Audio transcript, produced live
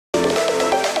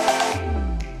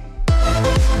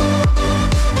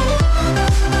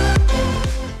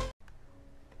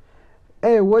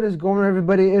what is going on,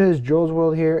 everybody? It is Joel's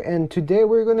World here, and today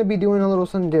we're going to be doing a little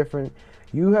something different.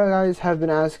 You guys have been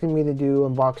asking me to do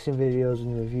unboxing videos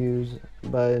and reviews,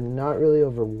 but not really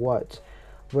over what.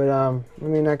 But I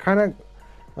mean, I kind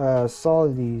of saw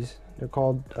these. They're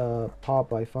called Pop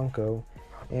by Funko,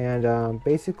 and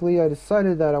basically I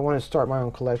decided that I want to start my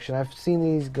own collection. I've seen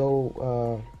these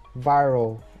go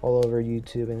viral all over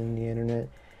YouTube and in the internet,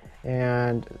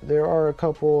 and there are a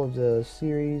couple of the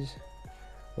series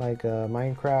like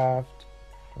Minecraft,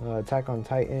 Attack on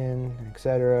Titan,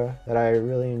 etc. that I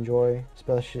really enjoy,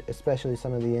 especially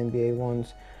some of the NBA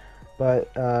ones.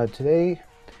 But today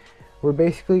we're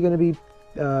basically going to be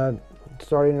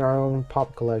starting our own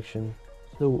Pop collection.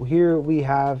 So here we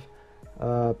have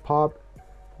Pop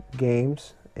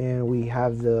games, and we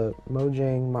have the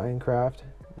Mojang Minecraft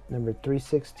number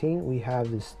 316. We have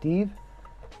the Steve.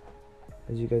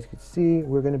 As you guys can see,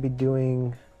 we're going to be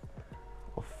doing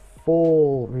a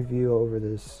full review over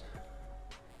this.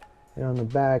 And on the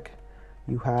back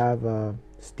you have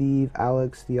Steve,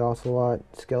 Alex, the Ocelot,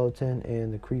 Skeleton,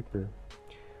 and the Creeper.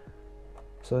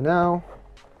 So now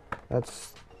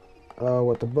that's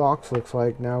what the box looks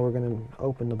like. Now we're gonna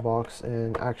open the box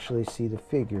and actually see the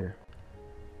figure.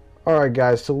 Alright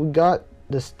guys, so we got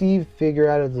the Steve figure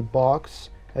out of the box.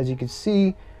 As you can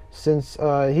see, since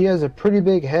he has a pretty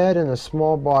big head and a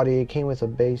small body, it came with a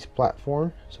base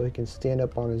platform so he can stand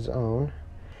up on his own.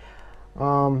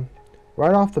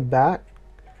 Right off the bat,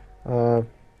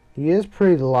 he is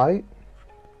pretty light.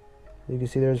 You can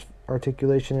see there's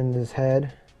articulation in his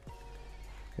head.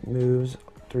 It moves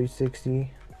 360,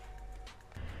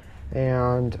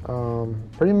 and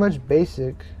pretty much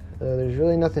basic. There's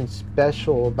really nothing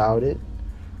special about it,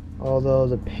 although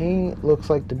the paint looks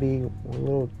like to be a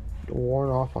little worn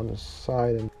off on the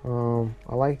side. And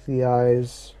I like the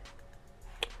eyes.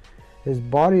 His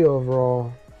body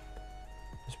overall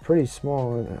is pretty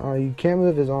small, and you can't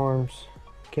move his arms,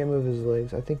 can't move his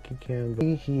legs. I think you can, but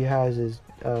he has his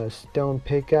stone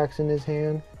pickaxe in his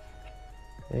hand,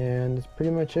 and that's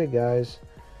pretty much it, guys.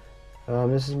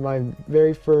 This is my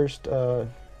very first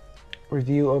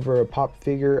review over a Pop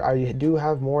figure. I do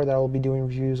have more that I will be doing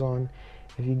reviews on.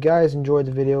 If you guys enjoyed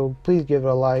the video, please give it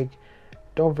a like.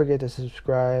 Don't forget to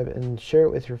subscribe and share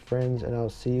it with your friends, and I'll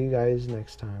see you guys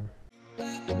next time.